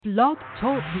Blog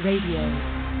Talk Radio.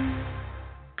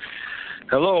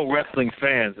 Hello, wrestling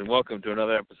fans, and welcome to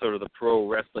another episode of the Pro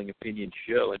Wrestling Opinion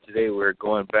Show. And today we're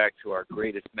going back to our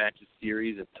greatest matches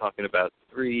series and talking about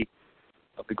three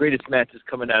of the greatest matches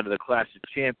coming out of the Clash of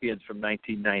Champions from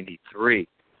 1993.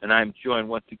 And I'm joined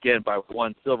once again by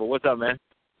Juan Silva. What's up, man?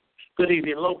 Good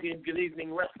evening, Logan. Good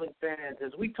evening, wrestling fans.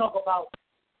 As we talk about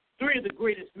three of the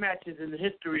greatest matches in the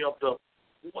history of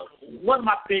one of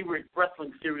my favorite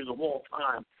wrestling series of all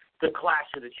time, the Clash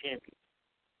of the Champions.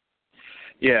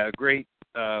 Yeah, a great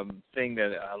thing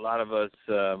that a lot of us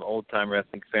old-time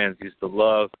wrestling fans used to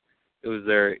love. It was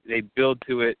they build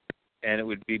to it, and it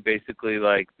would be basically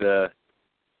like the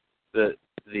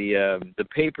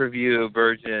pay-per-view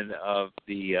version of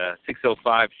the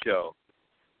 605 show.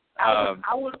 I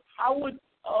would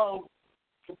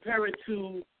compare it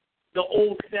to the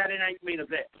old Saturday Night Main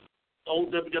Event, the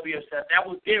old WWF set. That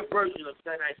was their version of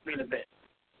Saturday Night's Main Event.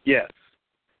 Yes,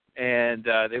 and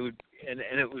they would, and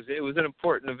it was an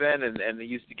important event, and they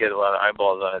used to get a lot of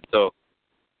eyeballs on it. So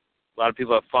a lot of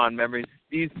people have fond memories.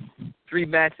 These three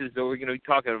matches that we're going to be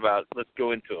talking about, let's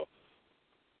go into them.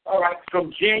 All right,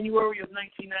 from January of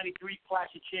 1993,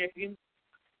 Clash of Champions,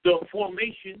 the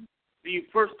formation, the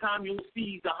first time you'll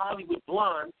see the Hollywood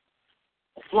Blondes,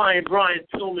 Flying Brian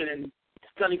Pillman and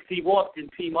Stunning Steve Austin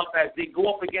team up as they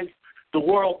go up against the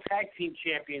World Tag Team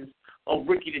Champions of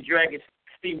Ricky the Dragon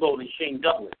Steamboat and Shane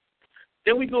Douglas.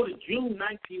 Then we go to June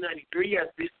 1993 as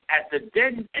the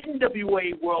then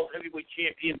NWA World Heavyweight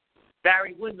Champion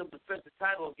Barry Windham defends the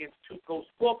title against Tuco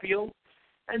Scorpio.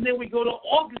 And then we go to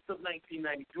August of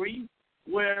 1993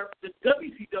 where the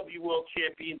WCW World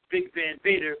Champion Big Van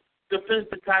Vader defends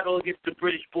the title against the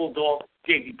British Bulldog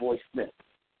Davey Boy Smith.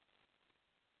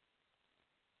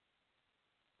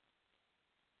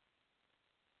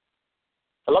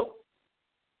 Hello?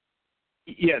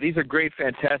 Yeah, these are great,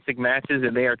 fantastic matches,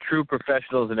 and they are true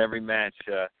professionals in every match.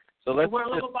 So let's. What I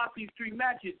love about these three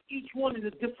matches, each one is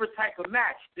a different type of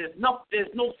match. There's no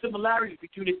similarities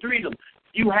between the three of them.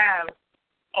 You have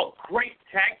a great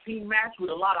tag team match with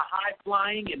a lot of high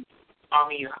flying and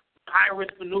high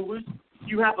risk maneuvers.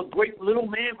 You have a great little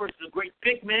man versus a great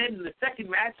big man in the second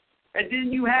match, and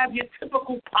then you have your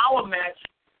typical power match.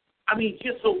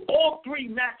 So all three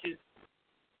matches,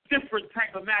 different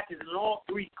type of matches, and all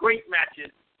three great matches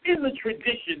in the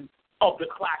tradition of the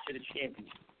Clash of the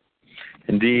Champions.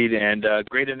 Indeed, and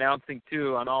great announcing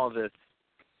too on all of this.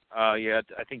 I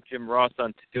think Jim Ross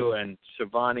on two, and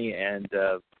Shivani and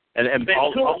Ventura. And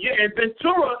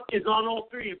Ventura is on all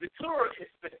three. And Ventura is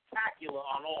spectacular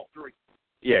on all three.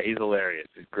 Yeah, he's hilarious.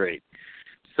 He's great.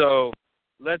 So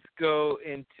let's go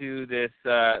into this.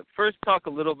 First, talk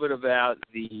a little bit about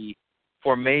the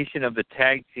formation of the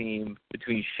tag team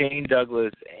between Shane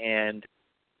Douglas and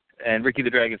Ricky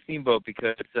the Dragon Steamboat,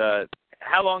 because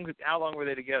how long were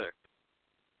they together?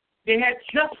 They had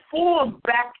just formed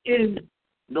back in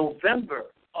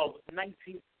November of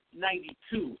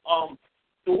 1992.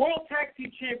 The World Tag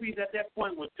Team Champions at that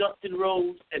point were Dustin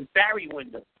Rhodes and Barry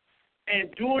Windham.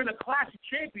 And during the Clash of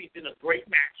Champions in a great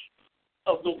match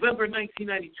of November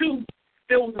 1992,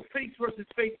 there was a face versus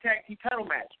face tag team title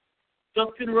match.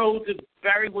 Dustin Rhodes and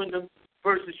Barry Windham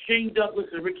versus Shane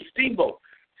Douglas and Ricky Steamboat.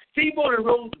 Steamboat and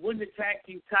Rhodes win the tag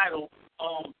team title.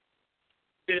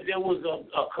 There was a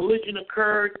collision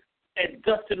occurred, and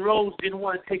Dustin Rhodes didn't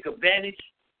want to take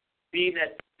advantage, being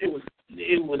that it was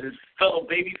his fellow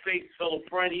babyface, fellow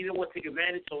friend. He didn't want to take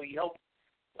advantage, so he helped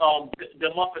them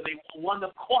up, and they wound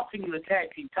up costing the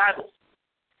tag team titles.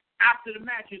 After the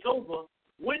match is over,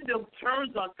 Windham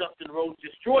turns on Dustin Rhodes,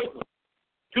 destroys him.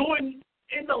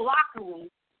 In the locker room,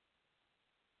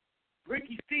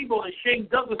 Ricky Steamboat and Shane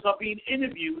Douglas are being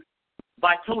interviewed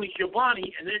by Tony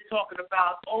Schiavone, and they're talking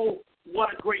about,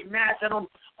 what a great match. I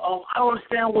don't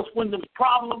understand what's Wyndham's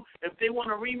problem. If they want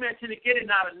a rematch and they get it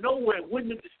out of nowhere,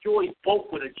 Wyndham destroys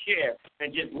both with a chair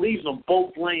and just leaves them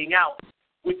both laying out,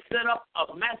 which set up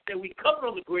a match that we covered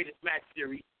on the Greatest Match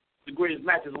series, the Greatest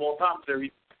Matches of All Time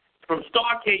series, from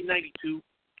Starrcade 92,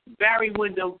 Barry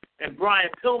Windham and Brian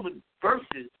Pillman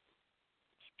versus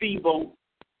Steamboat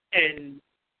and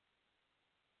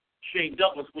Shane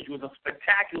Douglas, which was a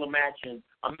spectacular match and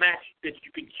a match that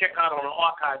you can check out on the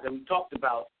archive that we talked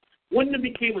about. Windham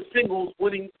became a singles,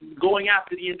 going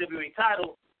after the NWA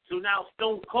title. So now at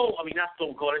the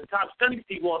time, Stunning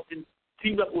Steve Austin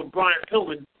teamed up with Brian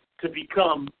Pillman to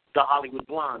become the Hollywood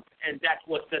Blondes. And that's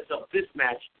what sets up this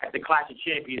match at the Clash of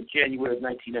Champions, January of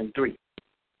 1993.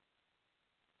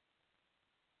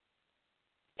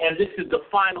 And this is the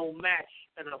final match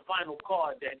and the final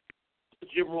card that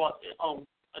Jim Ross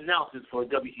announces for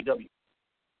WCW.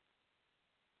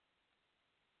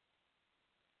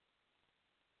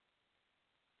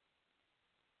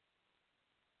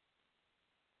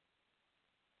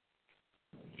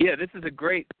 Yeah, this is a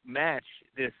great match.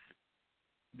 This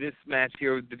match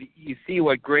here, you see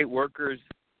what great workers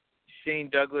Shane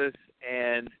Douglas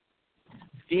and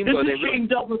Steamboat.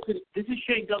 This is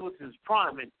Shane Douglas's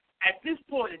prime, and at this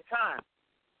point in time,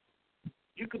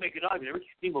 you can make an argument that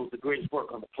Ricky Steamboat is the greatest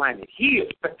worker on the planet. He is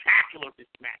spectacular in this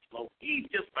match, Lo. He's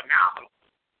just phenomenal.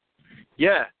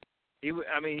 Yeah,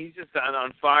 he's just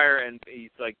on fire, and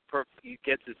he's like perfect. He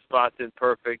gets his spots in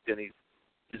perfect, and his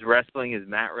wrestling, his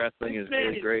mat wrestling is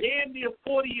really great. This man is damn near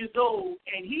 40 years old,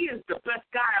 and he is the best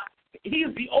guy. He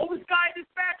is the oldest guy in this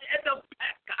match and the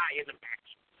best guy in the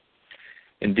match.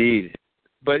 Indeed.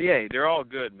 But, yeah, they're all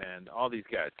good, man, all these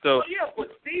guys. So but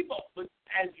Steamboat,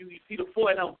 as you see the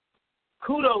four of them,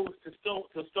 kudos to Stone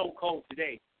Cold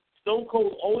today. Stone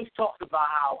Cold always talks about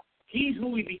how he's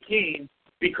who he became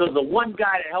because of one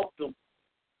guy that helped him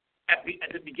at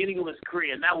the beginning of his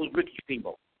career, and that was Ricky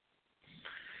Steamboat.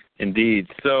 Indeed.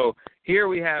 So here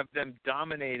we have them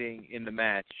dominating in the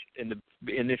match, in the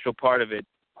initial part of it.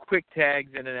 Quick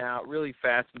tags in and out, really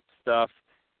fast stuff.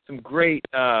 Some great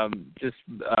mat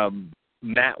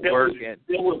work.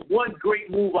 There was one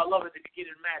great move I love at the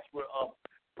beginning of the match where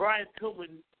Brian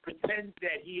Pillman pretends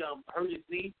that he hurt his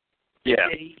knee. Yeah.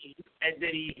 And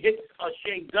then he hits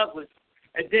Shane Douglas,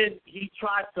 and then he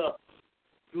tries to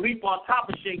leap on top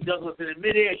of Shane Douglas, and in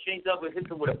midair, Shane Douglas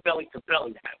hits him with a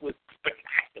belly-to-belly. That was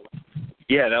spectacular.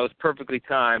 Yeah, that was perfectly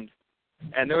timed.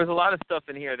 And there was a lot of stuff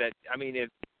in here that,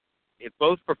 if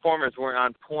both performers weren't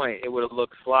on point, it would have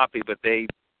looked sloppy, but they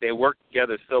worked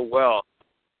together so well,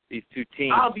 these two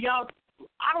teams. I'll be honest,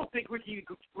 I don't think Ricky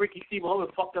Steamboat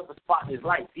ever fucked up a spot in his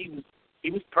life. He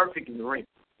was perfect in the ring.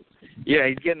 Yeah,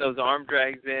 he's getting those arm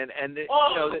drags in. And those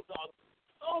arm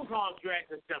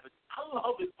drags are seven. I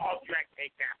love his arm drag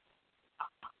takedown.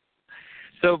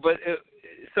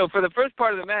 So for the first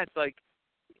part of the match, like,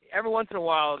 every once in a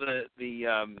while, the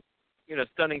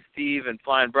Stunning Steve and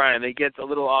Flying Brian, they get a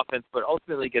little offense, but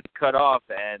ultimately gets cut off,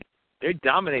 and they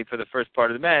dominate for the first part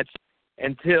of the match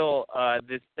until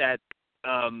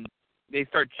they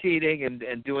start cheating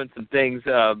and doing some things,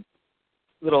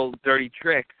 little dirty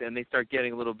tricks, and they start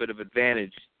getting a little bit of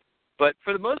advantage. But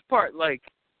for the most part, like,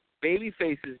 baby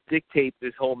faces dictate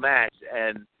this whole match,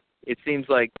 and it seems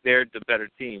like they're the better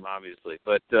team, obviously,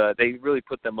 but they really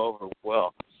put them over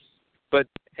well. But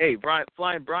hey,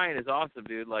 Flying Brian is awesome,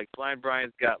 dude. Like, Flying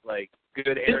Brian's got like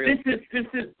good aerial.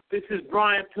 This is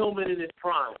Brian Pillman in his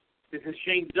prime. This is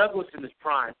Shane Douglas in his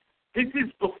prime. This is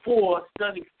before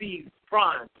Stunning Steve's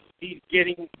prime. He's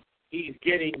getting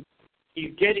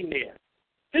there.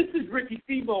 This is Ricky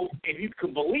Steamboat, if you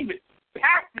can believe it,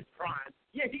 past his prime.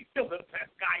 Yeah, he's still the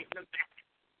best guy in the match.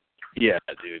 Yeah,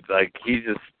 dude. Like, he's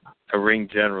just a ring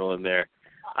general in there.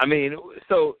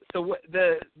 So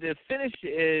the finish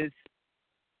is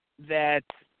that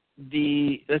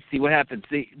let's see what happens.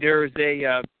 There's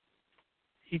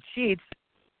he cheats.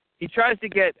 He tries to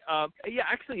get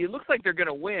actually it looks like they're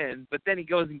gonna win, but then he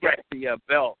goes and gets the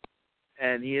belt,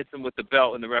 and he hits him with the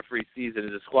belt, and the referee sees it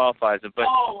and disqualifies him. But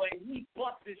and he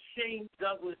busted Shane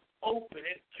Douglas open,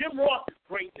 and Jim Ross is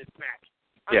great in this match.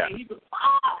 He was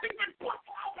busted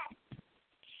open.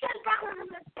 Shane Douglas has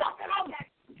been busted open.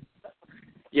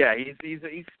 Yeah, he's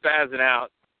spazzing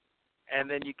out. And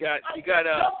then you got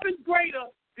nothing greater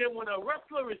than when a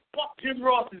wrestler is fucked. Jim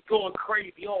Ross is going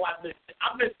crazy. Oh, I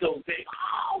missed those days.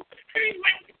 Oh, he's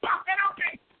making busted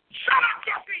open. Shut up,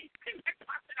 Jesse. He's making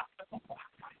busted open.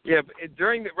 Yeah, but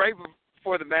right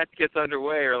before the match gets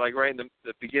underway, or like right in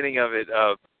the beginning of it,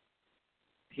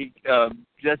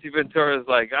 Jesse Ventura's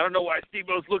like, I don't know why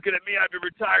Steve-O's looking at me. I've been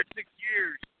retired 6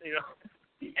 years.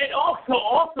 And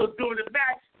also during the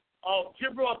match,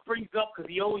 Jim Ross brings up, because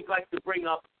he always likes to bring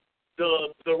up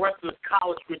the wrestler's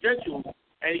college credentials,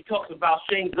 and he talks about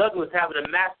Shane Douglas having a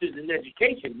master's in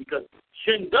education because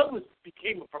Shane Douglas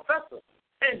became a professor.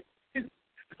 And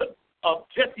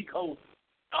Jesse goes,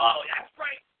 "Oh, that's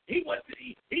right. He went to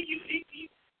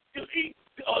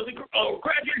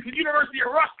graduated from the University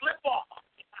of Rush Limbaugh."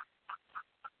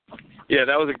 Yeah,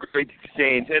 that was a great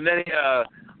exchange. And then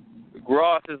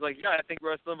Ross is like, "Yeah, I think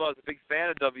Rush Limbaugh is a big fan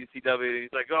of WCW." And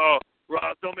he's like, "Oh,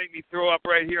 Ross, don't make me throw up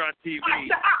right here on TV."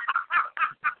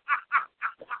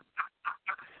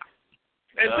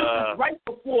 And this is right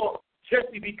before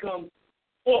Jesse becomes,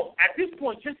 at this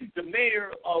point, Jesse's the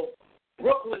mayor of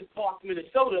Brooklyn Park,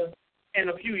 Minnesota, and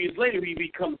a few years later he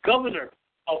becomes governor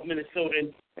of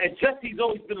Minnesota. And Jesse's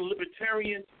always been a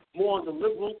libertarian, more on the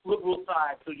liberal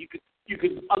side, so you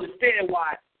could understand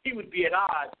why he would be at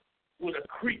odds with a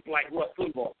creep like Rush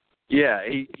Limbaugh. Yeah,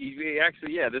 he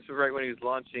actually, this was right when he was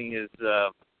launching his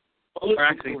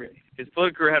His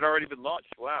political career had already been launched.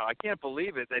 Wow, I can't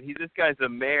believe it that this guy's a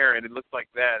mayor and he looks like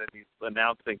that and he's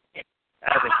announcing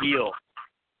as a heel.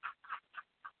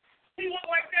 He looked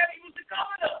like that. He was the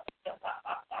governor.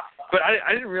 But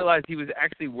I didn't realize he was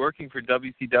actually working for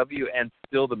WCW and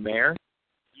still the mayor.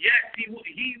 Yes, he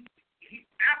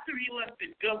after he left the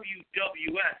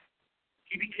WWF,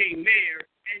 he became mayor,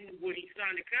 and when he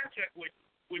signed the contract with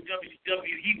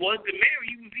WCW, he was the mayor.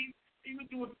 He was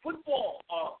doing football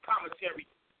commentary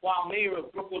while mayor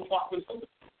of Brooklyn Park, Minnesota.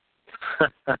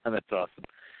 That's awesome.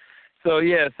 So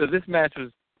this match was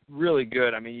really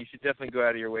good. I mean, you should definitely go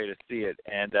out of your way to see it.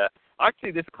 And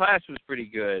actually, this clash was pretty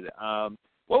good.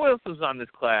 What else was on this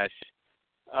clash?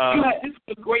 This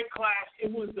was a great clash.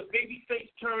 It was the babyface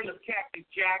turn of Cactus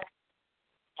Jack.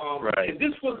 Right. And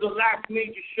this was the last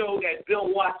major show that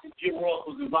Bill Watts and Jim Ross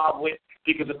was involved with,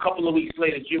 because a couple of weeks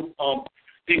later,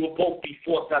 they will both be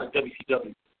forced out of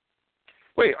WCW.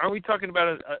 Wait, aren't we talking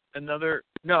about another?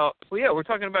 No. Well, yeah, we're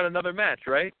talking about another match,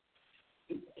 right?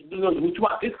 No, we're talking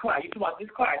about this clash. You're talking about this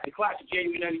clash, the clash of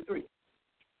January '93.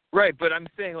 Right, but I'm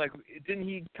saying, like, didn't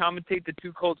he commentate the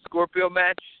Two Cold Scorpio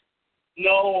match?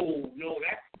 No,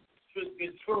 that's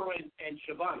Ventura and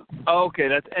Schiavone. Oh, okay,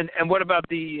 and what about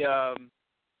the?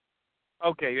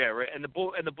 Okay, yeah, right, and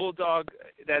the Bulldog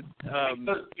that.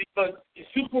 Because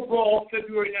Super Bowl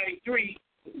February '93,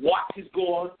 Watts is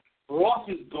gone, Ross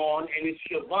is gone, and it's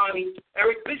Schiavone.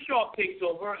 Eric Bischoff takes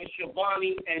over, and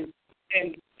Schiavone and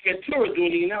Ventura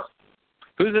doing the announcement.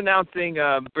 Who's announcing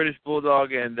British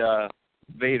Bulldog and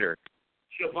Vader?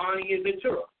 Schiavone and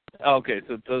Ventura. Okay,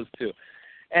 so those two.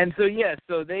 And so,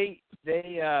 so they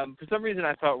for some reason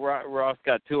I thought Ross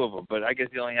got two of them, but I guess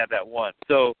he only had that one.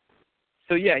 So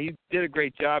yeah, he did a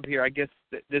great job here. I guess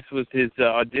this was his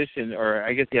audition, or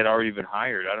I guess he had already been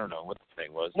hired. I don't know what the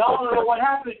thing was. No. What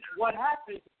happened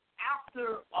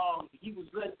after he was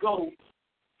let go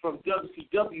from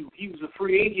WCW, he was a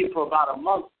free agent for about a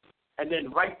month, and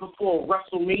then right before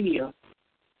WrestleMania,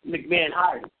 McMahon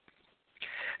hired him.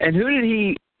 And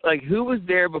who was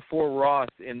there before Ross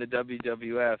in the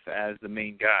WWF as the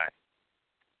main guy?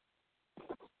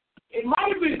 It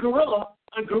might have been Gorilla,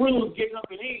 and Gorilla was getting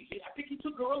up in age. I think he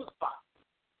took Gorilla's spot.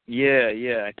 Yeah,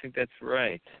 I think that's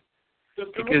right.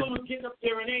 Because Gorilla was getting up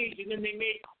there in age, and then they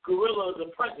made Gorilla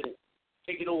the president,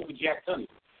 taking over for Jack Tunney.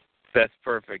 That's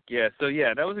perfect. Yeah. So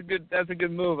that was a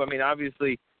good move. I mean,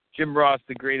 obviously Jim Ross,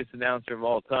 the greatest announcer of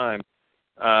all time,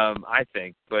 I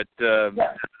think. But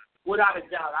yes, without a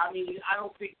doubt. I mean, I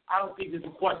don't think there's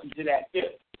a question to that.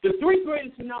 The three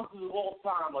greatest announcers of all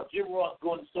time are Jim Ross,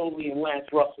 Gordon Solie, and Lance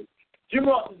Russell. Jim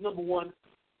Ross is number one.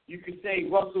 You could say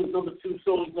Russell is number two,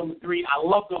 Solie's number three. I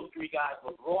love those three guys,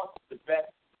 but Ross is the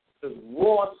best because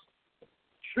Ross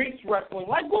treats wrestling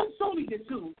like Gordon Solie did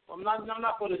too. I'm not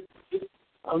going to.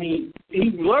 I mean, he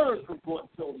learned from Gordon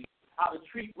Solie how to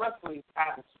treat wrestling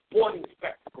as a sporting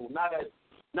spectacle, not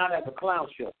as a clown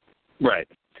show. Right.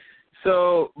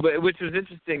 So, which was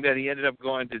interesting that he ended up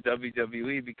going to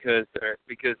WWE because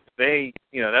they,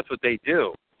 that's what they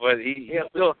do. But he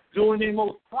still during their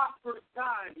most prosperous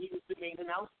time, he was the main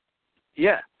announcer.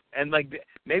 Yeah, and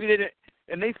maybe they didn't,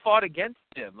 and they fought against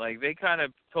him. Like they kind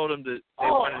of told him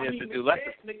wanted him to do less.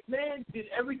 McMahon did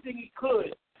everything he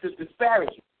could to disparage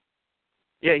him.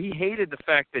 Yeah, he hated the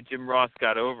fact that Jim Ross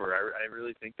got over. I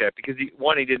really think that because he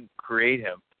didn't create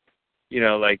him.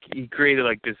 He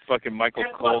created this fucking Michael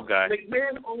Cole guy.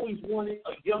 McMahon always wanted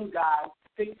a young guy.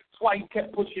 That's why he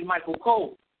kept pushing Michael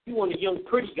Cole. He wanted a young,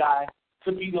 pretty guy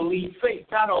to be the lead face,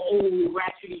 not an old,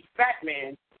 ratchety fat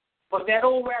man. But that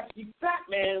old, ratchety fat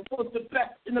man was the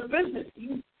best in the business.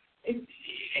 It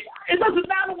doesn't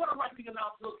matter what a wrestling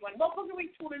announcer looks like. Motherfuckers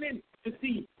ain't tuning in to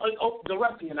see the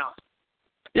wrestling announcer.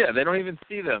 Yeah, they don't even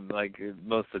see them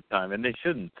most of the time, and they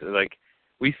shouldn't.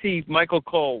 We see Michael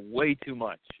Cole way too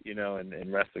much, in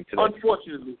wrestling today.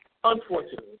 Unfortunately.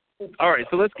 All right,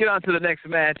 so let's get on to the next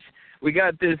match. We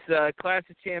got this Clash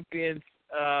of Champions.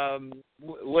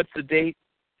 What's the date?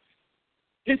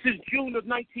 This is June of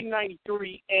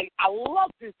 1993, and I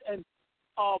love this. And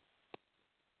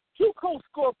Two Cold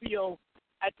Scorpio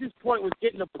at this point was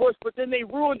getting a push, but then they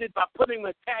ruined it by putting him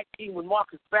in a tag team with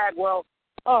Marcus Bagwell.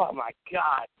 Oh, my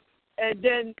God. And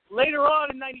then later on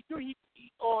in 93,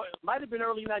 or it might have been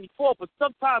early 94, but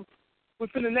sometime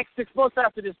within the next 6 months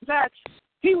after this match,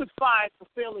 he was fired for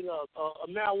failing a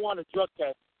marijuana drug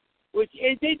test, which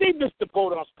they missed the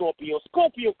boat on Scorpio.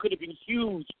 Scorpio could have been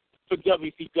huge for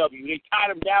WCW. They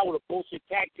tied him down with a bullshit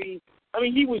tag team. I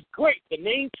mean, he was great. The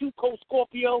name Two Cold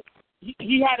Scorpio,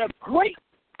 he had a great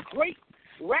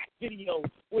rap video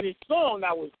with his song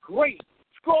that was great.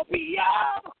 Scorpio!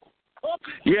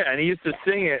 Yeah, and he used to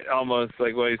sing it almost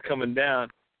like while he's coming down.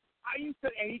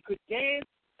 and he could dance.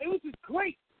 It was just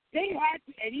great. He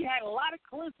had a lot of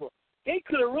charisma. They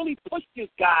could have really pushed this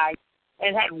guy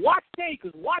and had Watts stay,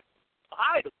 because Watts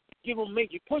hired him, give him a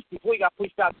major push before he got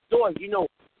pushed out the door. You know,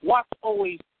 Watts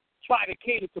always tried to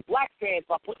cater to black fans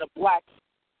by putting a black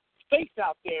face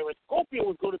out there, and Scorpio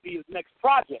was going to be his next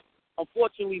project.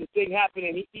 Unfortunately, the thing happened,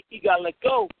 and he got let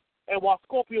go. And while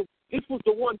Scorpio, this was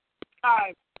the one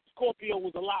time Scorpio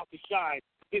was allowed to shine,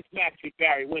 this match with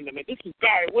Barry Windham. And this was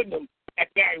Barry Windham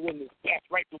at Barry Windham's best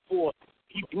right before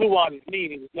he blew out his knee,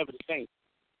 and it was never the same.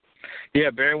 Yeah,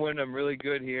 Barry Windham really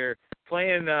good here.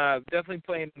 Playing, definitely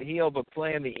playing the heel, but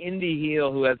playing the indie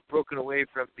heel who has broken away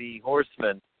from the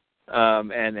Horseman.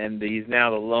 And he's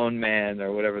now the lone man,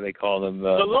 or whatever they call him. The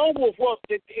lone wolf. Well,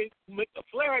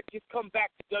 Flair had just come back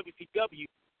to WCW,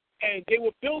 and they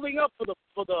were building up for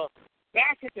the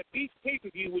Bash at the Beach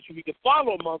pay-per-view, which would be the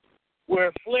following month,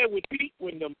 where Flair would beat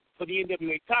Windham for the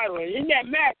NWA title. And in that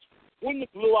match, Windham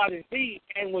blew out his knee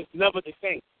and was never the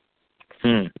same.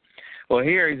 Well,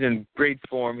 here he's in great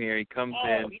form. Here he comes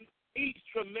in. He's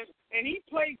tremendous, and he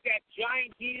plays that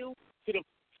giant heel to the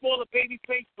smaller baby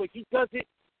face, but he does it.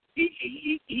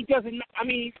 He doesn't. I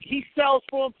mean, he sells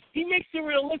for him. He makes it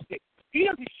realistic. He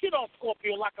doesn't shit on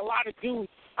Scorpio like a lot of dudes.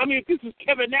 I mean, if this was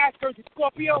Kevin Nash versus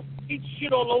Scorpio, he'd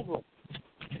shit all over him.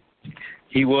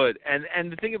 He would.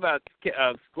 And the thing about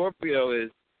Scorpio is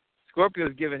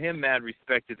Scorpio's giving him mad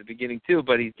respect at the beginning too,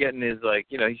 but he's getting his, like,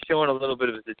 you know, he's showing a little bit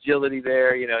of his agility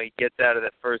there. You know, he gets out of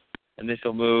that first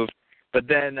initial move, but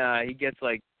then he gets,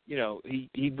 like, you know, he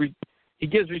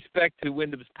gives respect to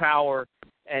Wyndham's power.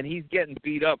 And he's getting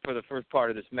beat up for the first part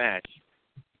of this match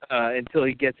until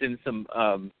he gets in some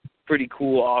pretty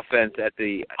cool offense at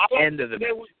the end of the match.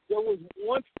 There was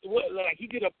once, like, he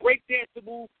did a breakdance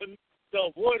move to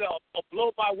avoid a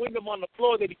blow by Windham on the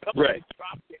floor that he comes in and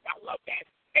drops it. I love that.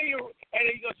 And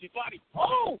then he goes to his body.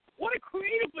 Oh, what a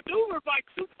creative maneuver by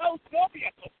Two-Toe Scorpio.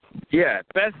 Yeah,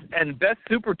 best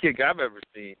super kick I've ever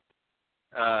seen.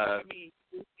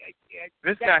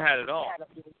 This guy had it all.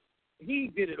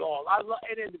 He did it all.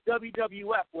 And in the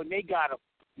WWF, when they got him,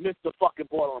 Mr. Fucking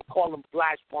Boiler, call him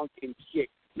Flash Punk and shit.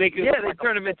 They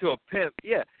turned him into a pimp.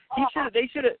 Yeah, they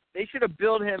should have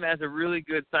billed him as a really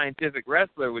good scientific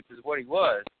wrestler, which is what he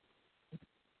was.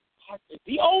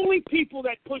 The only people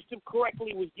that pushed him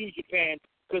correctly was New Japan,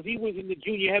 because he was in the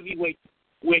junior heavyweight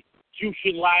with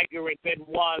Jushin Liger and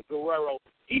Benoit Guerrero.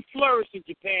 He flourished in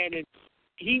Japan, and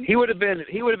he would have been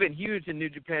huge in New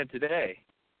Japan today.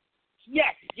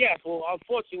 Yes. Well,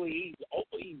 unfortunately,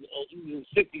 he's in his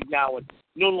 60s now and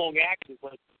no longer active.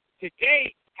 But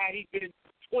today, had he been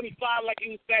 25 like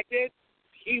he was back then,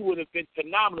 he would have been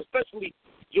phenomenal, especially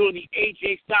during the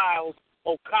AJ Styles,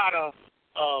 Okada,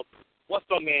 what's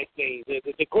the man's name?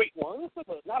 The great one.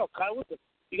 Not Okada.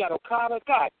 You got Okada.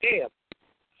 God damn.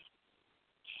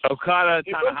 Okada,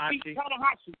 Tanahashi. I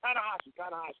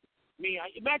mean,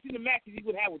 imagine the matches he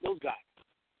would have with those guys.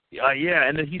 Yeah,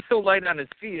 and he's so light on his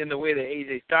feet in the way that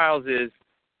AJ Styles is,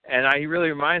 and he really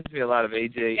reminds me a lot of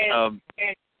AJ. And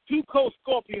Two-Toe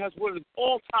Scorpio has one of his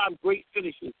all-time great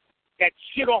finishes. That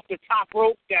shit off the top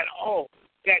rope, that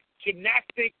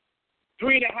gymnastic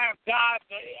 3.5 dive.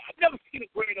 I've never seen a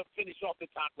greater finish off the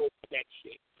top rope for that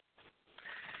shit.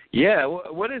 Yeah,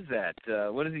 what is that?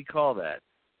 What does he call that?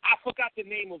 I forgot the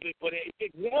name of it, but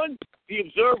it won the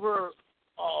Observer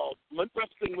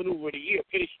Wrestling Maneuver of the Year,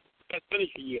 best finish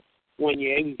of the year, 1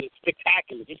 year. It was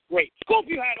spectacular, just great.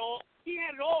 Scorpio had all. He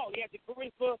had it all. He had the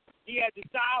charisma, he had the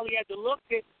style, he had the look.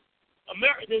 The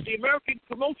American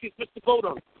promotions, Mr.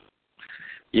 Bodum.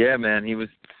 Yeah, man, he was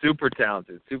super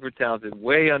talented,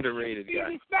 way underrated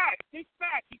guy. He's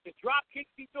fat. He can drop kicks.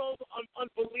 He throws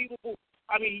unbelievable.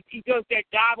 I mean, he does that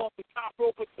dive off the top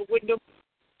rope to Windham.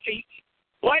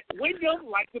 But Windham,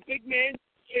 like the big man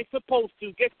is supposed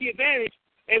to, gets the advantage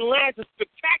and lands a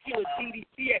spectacular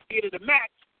DDT at the end of the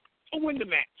match to win the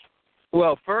match.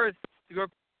 Well, first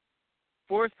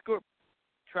Scorpio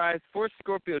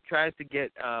tries to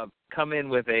get come in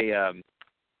with a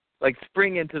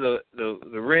spring into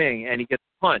the ring, and he gets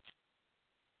punched.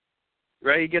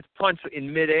 Right, he gets punched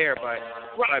in midair by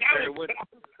Barry Windham.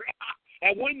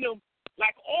 And Windham,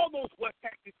 like all those West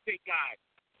Texas State guys,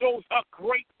 throws a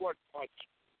great work punch.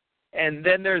 And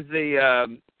then there's a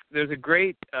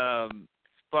great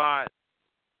spot.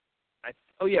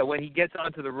 When he gets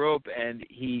onto the rope and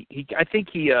he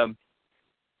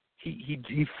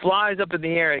flies up in the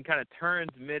air and kind of turns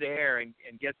midair and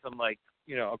gets him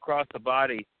across the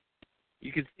body.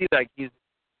 You can see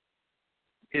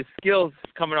his skills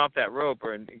coming off that rope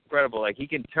are incredible. Like he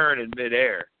can turn in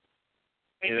midair.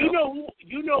 And do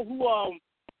you know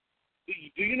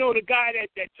the guy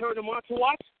that turned him on to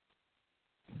watch?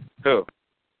 Who?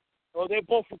 Oh, they're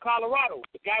both from Colorado.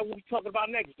 The guy we'll be talking about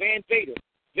next, Van Vader.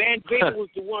 Van Vader was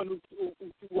the one who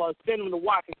sent him to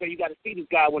Watts and said, you got to see this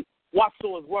guy. When Watts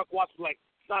saw his work, Watts was like,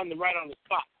 signed him right on the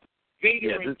spot.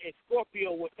 Vader and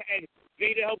Scorpio were, and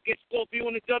Vader helped get Scorpio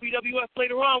in the WWF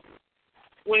later on.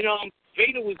 When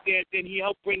Vader was there, then he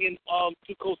helped bring in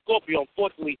Too Cold Scorpio.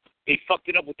 Unfortunately, they fucked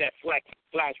it up with that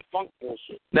Flash Funk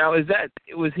bullshit. Now,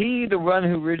 was he the one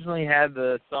who originally had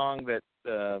the song that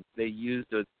they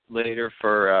used later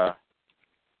for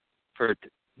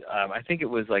I think it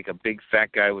was like a big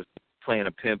fat guy was playing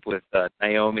a pimp with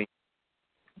Naomi?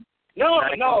 No,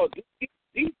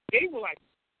 they were like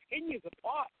 10 years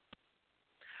apart.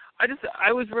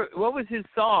 What was his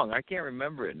song? I can't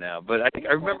remember it now, but I think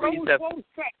I remember what was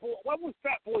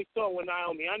Fat Boy's song with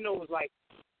Naomi? I know it was like,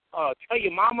 tell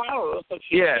your mama or some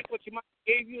shit. Yeah. Like what your mama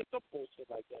gave you or some bullshit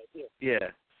like that. Yeah.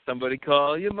 Yeah. Somebody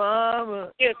call your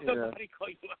mama. Yeah, somebody call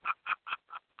your mama.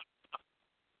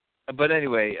 But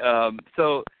anyway,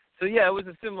 so yeah, it was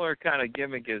a similar kind of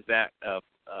gimmick as that of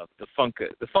the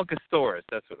Funkasaurus.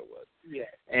 That's what it was. Yeah.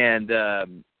 And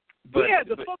but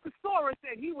Funkasaurus,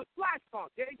 and he was Flash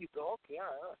Funk. There you go. Okay, all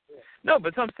right. Yeah. No,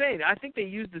 but so I'm saying, I think they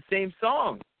used the same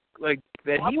song, like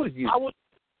that he was using.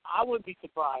 I wouldn't be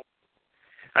surprised.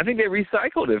 I think they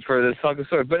recycled it for the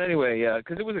Funkasaurus. But anyway,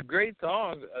 because it was a great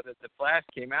song that the Flash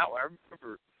came out with. I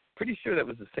remember, pretty sure that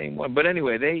was the same one. But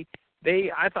anyway,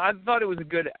 I thought it was a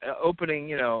good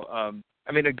opening, a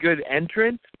good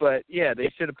entrance. But yeah, they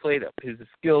should have played up his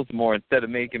skills more instead of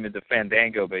making him into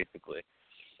Fandango, basically.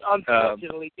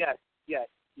 Unfortunately, yes.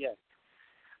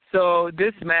 So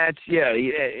this match,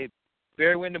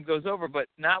 Barry Windham goes over, but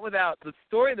not without the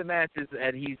story of the match is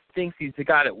that he thinks he's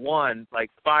got it won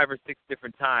like 5 or 6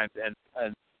 different times, and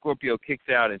Scorpio kicks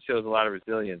out and shows a lot of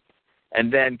resilience,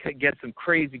 and then gets some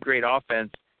crazy great offense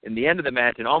in the end of the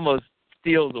match and almost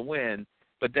steals a win.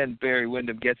 But then Barry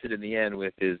Windham gets it in the end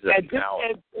with his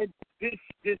power.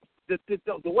 The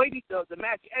way the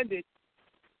match ended,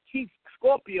 keeps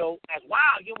Scorpio as,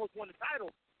 wow, you almost won the title.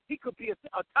 He could be a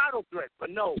title threat, but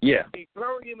no. Yeah. They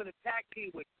buried him in a tag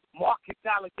team with Marcus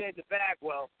Alexander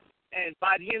Bagwell, and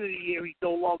by the end of the year, he's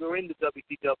no longer in the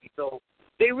WCW. So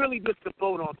they really missed the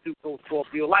boat on Too Cold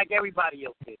Scorpio, like everybody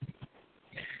else did.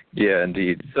 Yeah,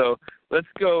 indeed. So let's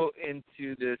go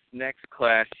into this next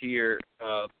clash here.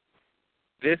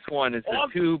 This one is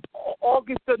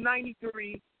August of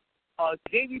 '93.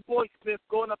 Davey Boy Smith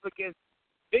going up against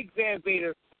Big Van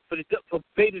Vader for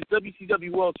Vader's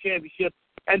WCW World Championship.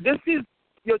 And this is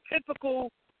your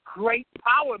typical great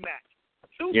power match.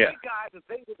 Two big guys, and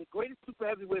Vader, the greatest super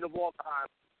heavyweight of all time.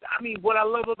 I mean, what I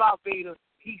love about Vader,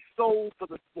 he sold for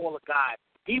the smaller guys.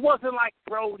 He wasn't like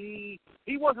Brody.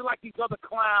 He wasn't like these other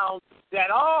clowns that,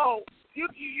 I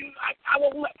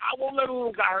won't let a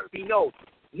little guy hurt me. No,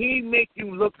 he make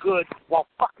you look good while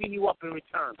fucking you up in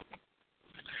return.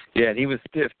 Yeah, and he was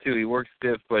stiff too. He worked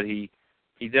stiff, but he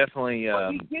definitely.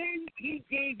 He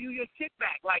gave you your shit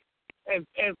back. Like, and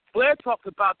Flair talked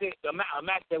about a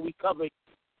match that we covered.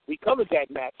 We covered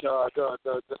that match,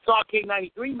 the Starrcade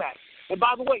 '93 match. And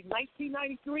by the way,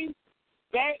 1993,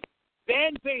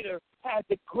 Van Vader had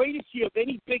the greatest year of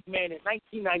any big man in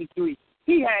 1993.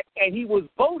 He was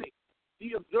voted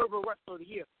the Observer Wrestler of the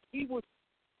Year.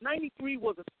 93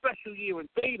 was a special year in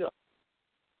Vader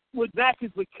with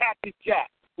matches with Cactus Jack,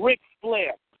 Ric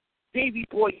Flair, Davey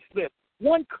Boy Smith.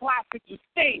 One classic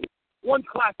sustained. One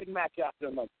classic match after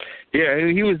another. Yeah,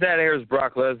 he was that era's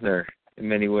Brock Lesnar in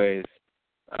many ways.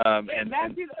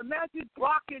 Imagine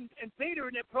Brock and Vader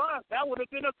in their prime. That would have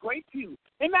been a great feud.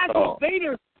 Imagine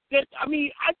Vader. I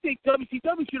think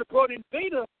WCW should have brought in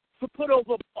Vader to put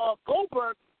over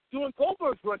Goldberg doing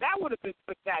Goldberg's run. That would have been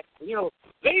spectacular.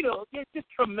 Vader, just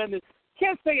tremendous.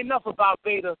 Can't say enough about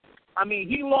Vader. I mean,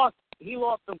 he lost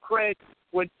some cred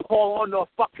when Paul Orndorff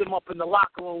fucked him up in the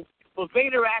locker room. But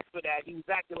Vader asked for that. He was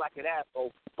acting like an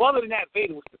asshole. But other than that,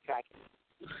 Vader was spectacular.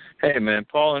 Hey, man,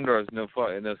 Paul Orndorff is no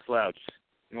slouch.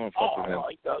 You don't want to fuck with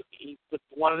him. He's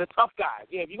one of the tough guys.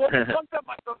 Yeah, if you're going to be fucked up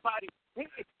by somebody,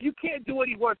 you can't do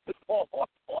any worse than Paul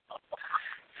Orndorff.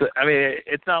 So, I mean,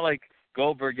 it's not like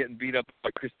Goldberg getting beat up by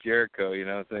Chris Jericho, you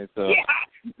know what I'm saying? So. Yeah,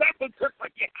 that's what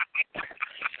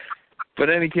But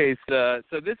in any case, so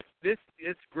this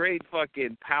great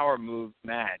fucking power move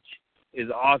match is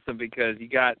awesome because you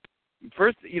got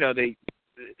first, the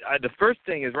first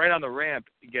thing is right on the ramp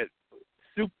you get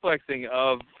suplexing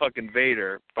of fucking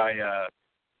Vader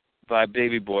by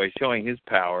Davey Boy showing his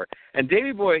power. And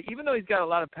Davey Boy, even though he's got a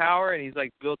lot of power and he's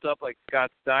like built up like Scott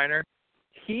Steiner,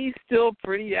 he's still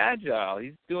pretty agile.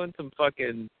 He's doing some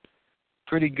fucking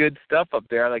pretty good stuff up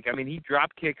there. Like, I mean, he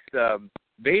drop kicks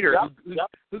Vader,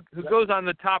 who goes on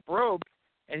the top rope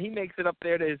and he makes it up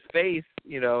there to his face,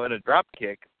 you know, in a drop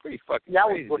kick. Pretty fucking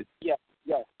crazy. Yeah.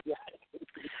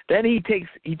 Then he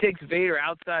takes Vader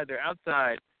outside. They're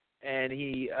outside, and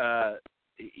he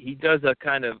does a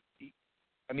kind of,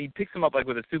 I mean, he picks him up like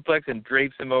with a suplex and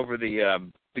drapes him over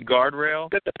the guardrail.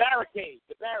 The barricade.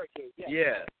 Yeah.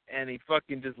 Yeah, and he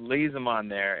fucking just lays him on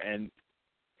there. And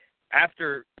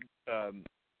after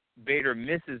Vader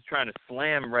misses trying to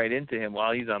slam right into him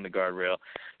while he's on the guardrail.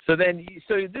 So this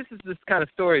is this kind of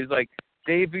story. Is like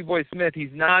Davey Boy Smith.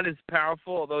 He's not as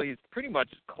powerful, although he's pretty much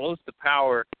close to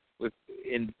power with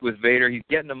Vader. He's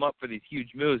getting him up for these huge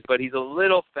moves, but he's a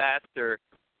little faster,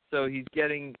 so he's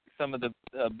getting some of the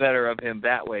better of him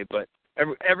that way. But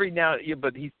every now,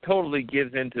 but he totally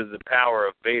gives into the power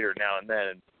of Vader now and then,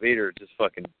 and Vader just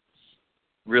fucking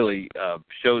really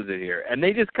shows it here. And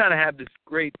they just kind of have this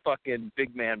great fucking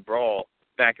big man brawl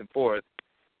back and forth.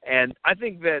 And I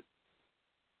think that,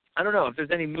 I don't know if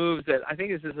there's any moves that, I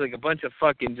think this is like a bunch of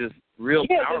fucking just real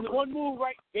power. Yeah, there's one move,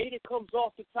 right? Vader comes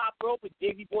off the top rope and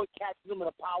Davey Boy catches him in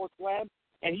a power slam.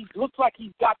 And he looks like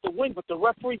he's got the win, but the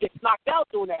referee gets knocked out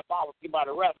doing that power slam by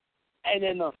the ref. And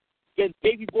then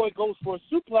Davey Boy goes for a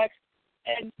suplex,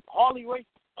 and Harley Race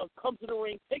comes to the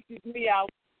ring, takes his knee out.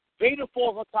 Vader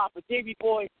falls on top of Davey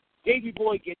Boy. Davey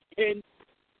Boy gets pinned,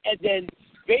 and then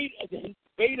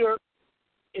Vader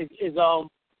is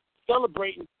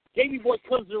celebrating. Davey Boy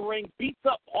comes to the ring, beats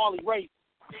up Harley Race.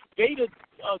 Vader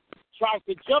tries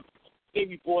to jump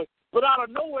Davey Boy, but out of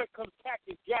nowhere comes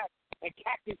Cactus Jack, and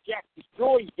Cactus Jack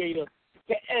destroys Vader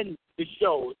to end the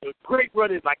show. It's a great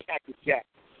run in by Cactus Jack.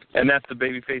 And that's the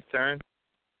babyface turn?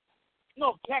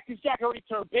 No, Cactus Jack already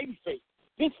turned babyface.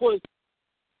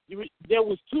 There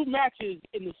was two matches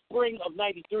in the spring of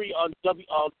 '93 on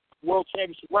World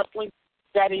Championship Wrestling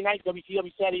Saturday night,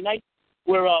 WCW Saturday night,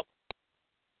 where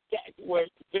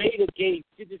Vader did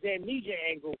this amnesia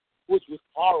angle, which was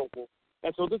horrible.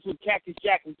 And so this was Cactus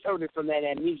Jack returning from that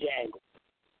amnesia angle.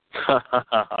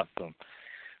 Awesome.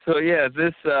 So yeah,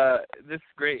 this is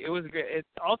great. It was great.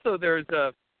 Also, there's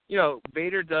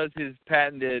Vader does his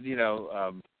patented,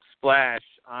 splash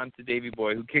onto Davey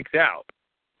Boy, who kicks out.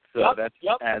 So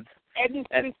adds. And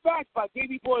this fact by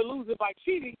Davey Boy losing by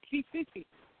cheating keeps his team.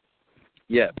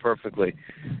 Yeah, perfectly.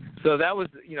 So that was,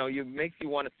 makes you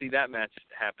want to see that match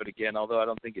happen again, although I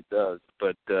don't think it does.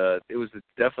 But it was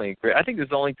definitely great. I think it was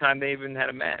the only time they even had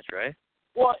a match, right?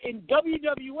 Well, in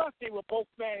WWF, they were both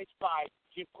managed by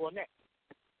Jim Cornette.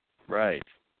 Right.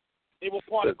 They were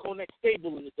part of Cornette's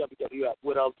stable in the WWF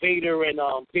with Vader and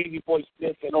Davey Boy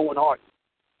Smith and Owen Hart.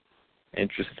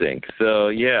 Interesting. So,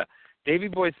 yeah. Davey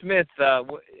Boy Smith,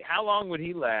 how long would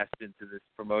he last into this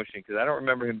promotion? Because I don't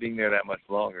remember him being there that much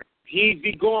longer. He'd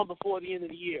be gone before the end of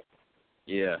the year.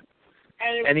 Yeah.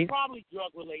 And it was probably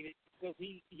drug related because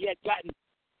he had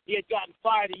gotten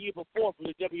fired a year before from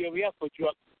the WWF for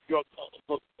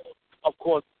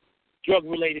drug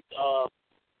related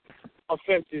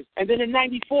offenses. And then in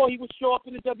 '94 he would show up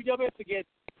in the WWF again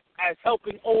as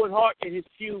helping Owen Hart in his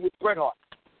feud with Bret Hart.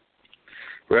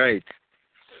 Right.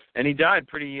 And he died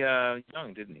pretty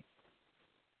young, didn't he?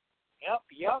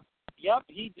 Yep.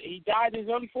 He died in his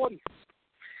early 40s.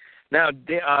 Now,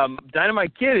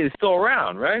 Dynamite Kid is still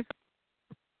around, right?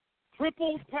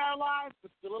 Crippled, paralyzed,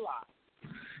 but still alive.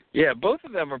 Yeah, both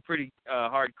of them are pretty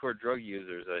hardcore drug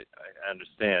users, I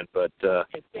understand, but they're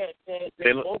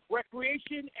both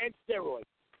recreation and steroids.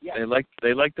 Yeah.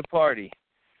 They like to party.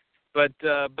 But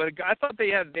I thought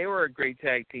they were a great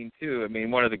tag team too. I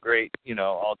mean, one of the great,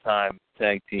 all-time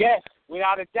tag teams. Yes,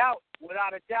 without a doubt.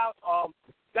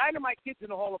 Dynamite Kid's in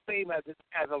the Hall of Fame as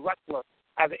a wrestler,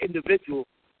 as an individual.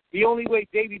 The only way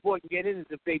Davey Boy can get in is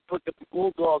if they put the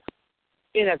Bulldogs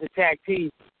in as a tag team.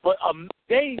 But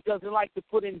Dave doesn't like to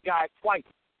put in guys twice.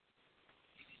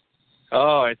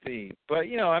 Oh, I see. But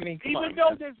even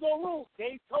though there's no rules,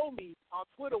 Dave told me on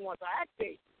Twitter once. I asked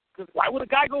Dave, because why would a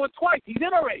guy go in twice? He's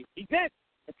in already. He did.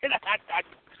 And then I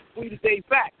tweeted Dave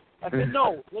back. I said,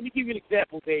 no. Let me give you an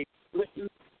example, Dave.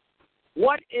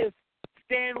 What if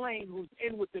Stan Lane, who's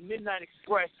in with the Midnight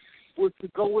Express, was to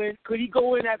go in? Could he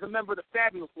go in as a member of the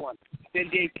Fabulous One? Then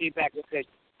Dave came back and said,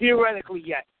 theoretically,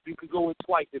 yes. You could go in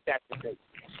twice if that's the case.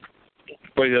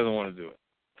 But he doesn't want to do it.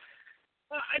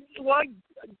 Well,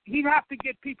 he'd have to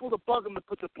get people to bug him to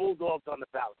put the Bulldogs on the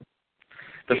ballot.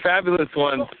 The Fabulous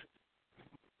Ones.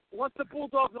 Once the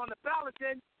Bulldogs are on the ballot,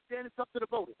 then it's up to the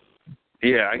voters.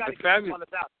 Yeah, the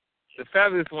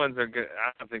Fabulous Ones are good.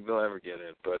 I don't think they'll ever get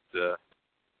in, but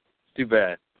too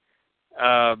bad.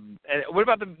 And what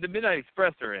about the Midnight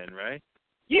Express are in, right?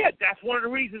 Yeah, that's one of the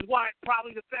reasons why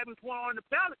probably the Fabulous One are on the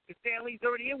ballot, because Stan Lee's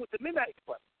already in with the Midnight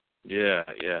Express. Yeah.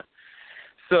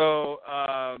 So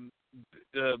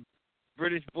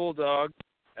British Bulldog.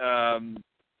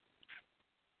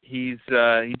 He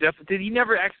definitely he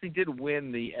never actually did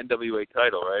win the NWA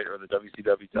title, right, or the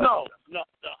WCW title. No.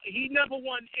 He never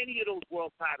won any of those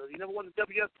world titles. He never won the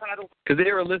WF title. Because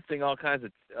they were listing all kinds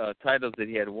of titles that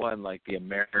he had won, like the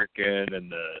American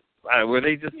and the. Were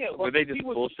they just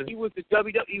bullshit? He was the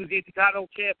WW. He was the Intercontinental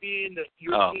champion, the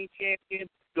European champion,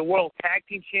 the World Tag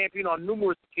Team champion on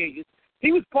numerous occasions.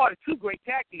 He was part of two great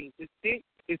tag teams.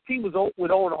 His team was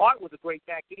with Owen Hart was a great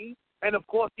tag team, and of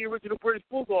course the original British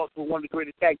Bulldogs were one of the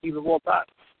greatest tag teams of all time.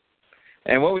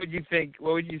 And what would you think?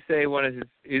 What would you say one of his?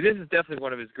 This is definitely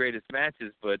one of his greatest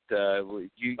matches, but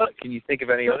can you think of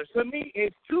any others? To me,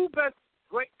 his two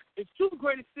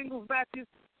greatest singles matches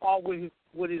are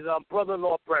with his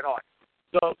brother-in-law Bret Hart.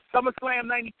 The SummerSlam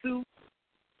 '92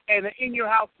 and the In Your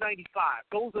House '95.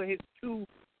 Those are his two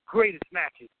greatest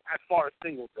matches as far as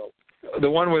singles go.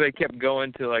 The one where they kept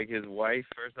going to like his wife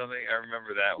or something. I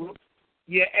remember that one.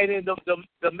 Yeah, and then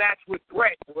the match with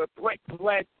Bret, where Bret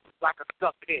bled like a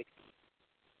stuck pig.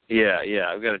 Yeah,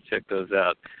 I've got to check those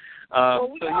out.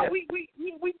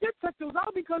 We did check those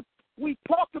out because we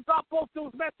talked about both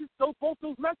those matches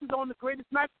on the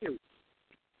Greatest Match Series.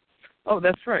 Oh,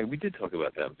 that's right. We did talk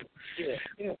about them.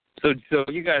 Yeah. So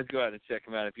you guys go out and check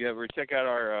them out. If you ever check out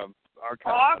our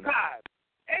archive.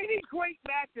 Any great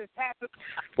matches happen.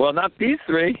 Well, not these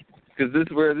three, because this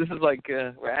is like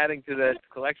we're adding to that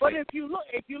collection. But if you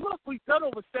look, we've done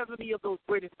over 70 of those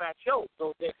Greatest Match shows.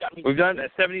 So we've done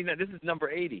 79. This is number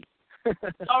 80.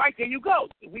 All right, there you go.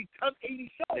 We've done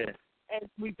 80 shows, and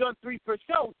we've done 3 per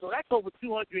show. So that's over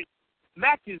 200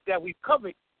 matches that we've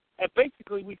covered. And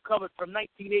basically, we've covered from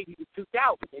 1980 to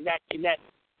 2000 in that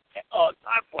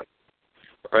time point.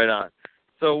 Right on.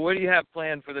 So what do you have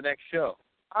planned for the next show?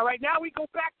 All right, now we go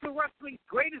back to wrestling's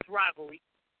greatest rivalry.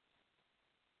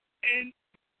 And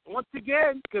once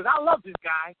again, because I love this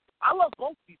guy, I love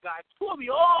both these guys, two of the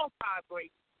all-time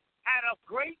greats, had a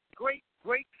great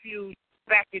feud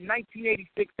back in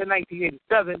 1986 to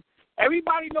 1987.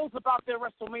 Everybody knows about their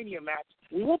WrestleMania match.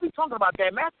 We won't be talking about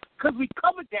that match because we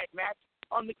covered that match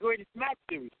on the Greatest Match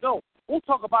Series. So we'll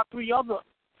talk about three other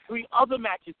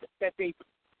matches that they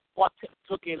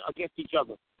took in against each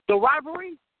other. The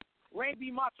rivalry,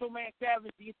 Randy Macho Man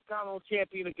Savage, the Intercontinental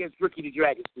Champion, against Ricky the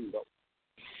Dragon Steamboat.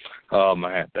 Oh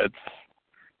man,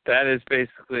 that is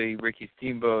basically Ricky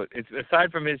Steamboat. It's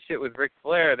aside from his shit with Ric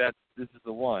Flair, this is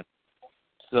the one.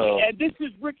 So and this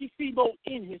is Ricky Steamboat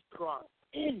in his prime,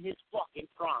 in his fucking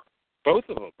prime. Both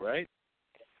of them, right?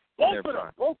 Both of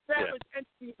them, both Savage and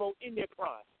Steamboat in their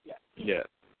prime. Yeah.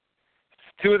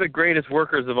 Two of the greatest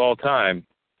workers of all time.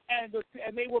 And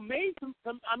they were made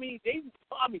some.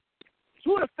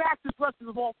 Two of the fastest wrestlers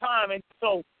of all time, and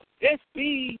so their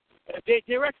speed,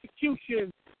 their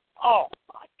execution, oh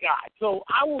my God. So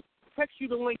I will text you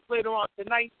the links later on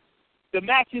tonight. The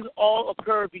matches all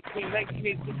occurred between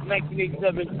 1986 and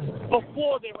 1987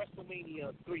 before their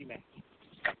WrestleMania 3 match.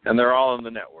 And they're all on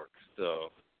the network,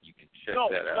 so you can check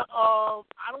that out.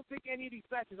 I don't think any of these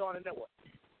matches are on the network.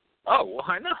 Oh,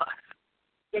 why not?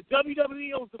 The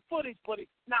WWE owns the footage, but it's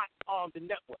not on the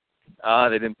network.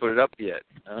 They didn't put it up yet.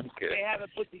 Okay. They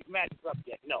haven't put these matches up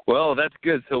yet, no. Well, that's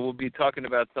good. So we'll be talking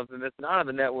about something that's not on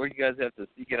the network. You guys have to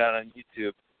seek it out on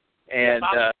YouTube. And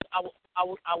I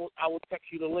will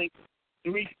text you the link.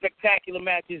 3 spectacular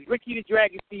matches: Ricky the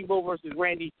Dragon Steamboat versus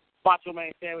Randy Macho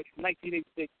Man Savage from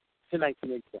 1986 to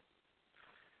 1987.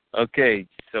 Okay,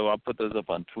 so I'll put those up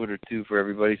on Twitter too for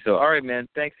everybody. So, all right, man.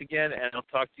 Thanks again, and I'll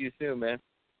talk to you soon, man.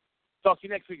 Talk to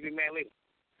you next week, big man. Later.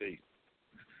 Peace.